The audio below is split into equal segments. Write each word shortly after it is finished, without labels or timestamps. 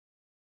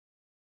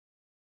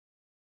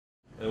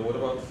And what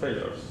about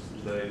failures?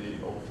 They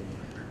often...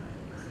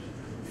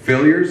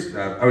 Failures,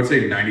 I would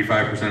say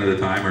 95% of the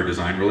time are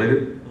design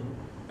related,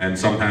 and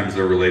sometimes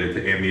they're related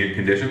to ambient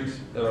conditions.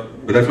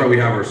 But that's why we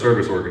have our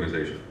service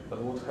organization.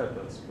 But what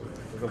happens?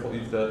 For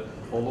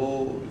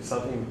example, if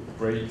something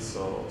breaks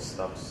or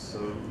stops, so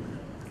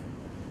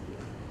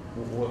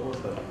what's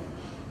that?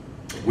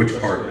 Which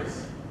part?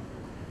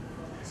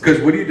 Because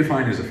what do you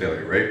define as a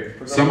failure,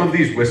 right? Some of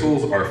these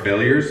whistles are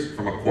failures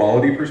from a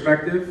quality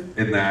perspective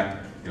in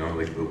that,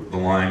 like the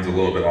line's a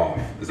little bit off.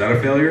 Is that a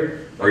failure?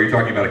 Or are you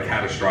talking about a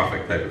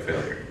catastrophic type of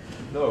failure?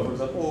 No, for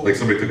example... Like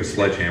somebody took a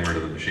sledgehammer to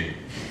the machine.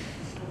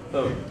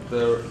 No,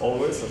 there are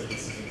always, as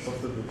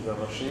software with the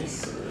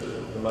machines,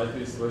 there might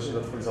be a situation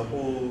that, for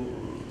example,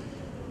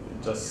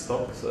 it just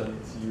stopped and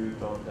you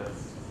don't have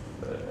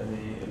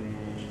any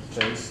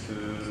chance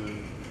to...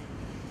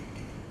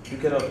 You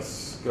cannot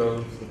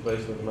go to the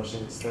place where the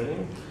machine is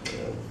standing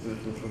to,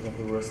 for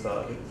example,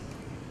 restart it.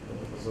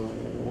 So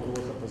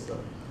what happens then?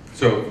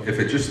 So if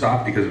it just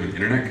stopped because of an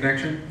internet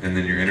connection, and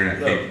then your internet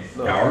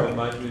came power? There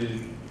might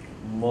be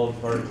more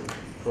variable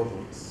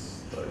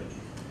problems, like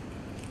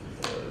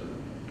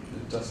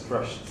it just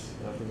crashed.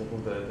 For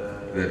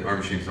example, Our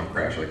machines don't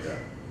crash like that.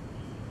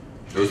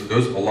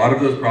 A lot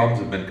of those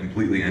problems have been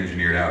completely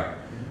engineered out.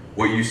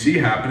 What you see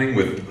happening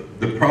with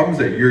the problems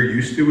that you're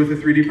used to with a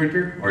 3D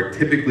printer are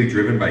typically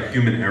driven by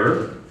human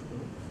error,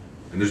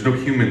 and there's no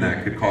human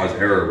that could cause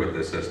error with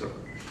this system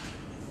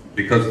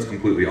because it's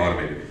completely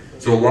automated.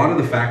 So a lot of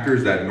the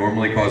factors that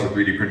normally cause a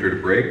 3D printer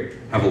to break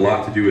have a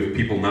lot to do with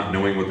people not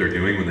knowing what they're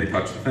doing when they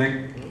touch the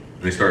thing.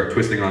 And they start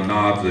twisting on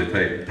knobs,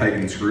 they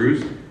tighten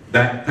screws.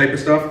 That type of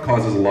stuff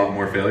causes a lot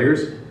more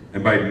failures.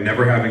 And by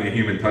never having a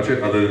human touch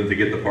it, other than to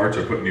get the parts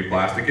or put new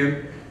plastic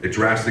in, it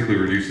drastically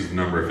reduces the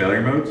number of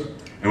failure modes.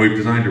 And we've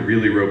designed a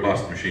really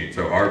robust machine.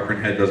 So our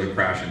print head doesn't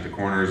crash into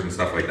corners and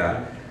stuff like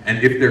that.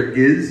 And if there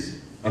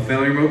is a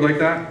failure mode like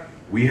that,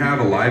 we have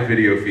a live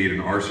video feed in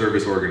our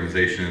service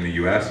organization in the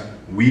US.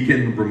 We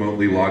can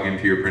remotely log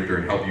into your printer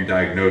and help you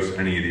diagnose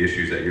any of the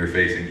issues that you're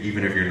facing,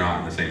 even if you're not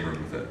in the same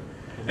room with it.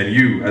 And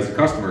you, as a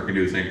customer, can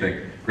do the same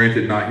thing.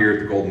 Granted, not here at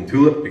the Golden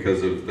Tulip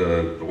because of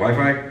the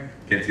Wi-Fi,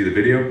 can't see the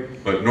video,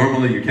 but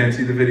normally you can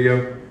see the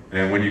video,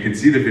 and when you can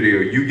see the video,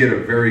 you get a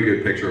very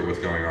good picture of what's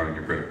going on in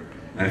your printer.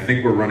 And I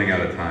think we're running out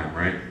of time,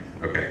 right?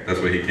 Okay, that's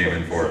what he came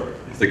in for,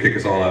 to kick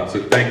us all out.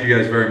 So thank you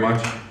guys very much.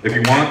 If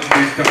you want,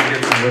 please come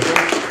and get some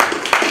whistles.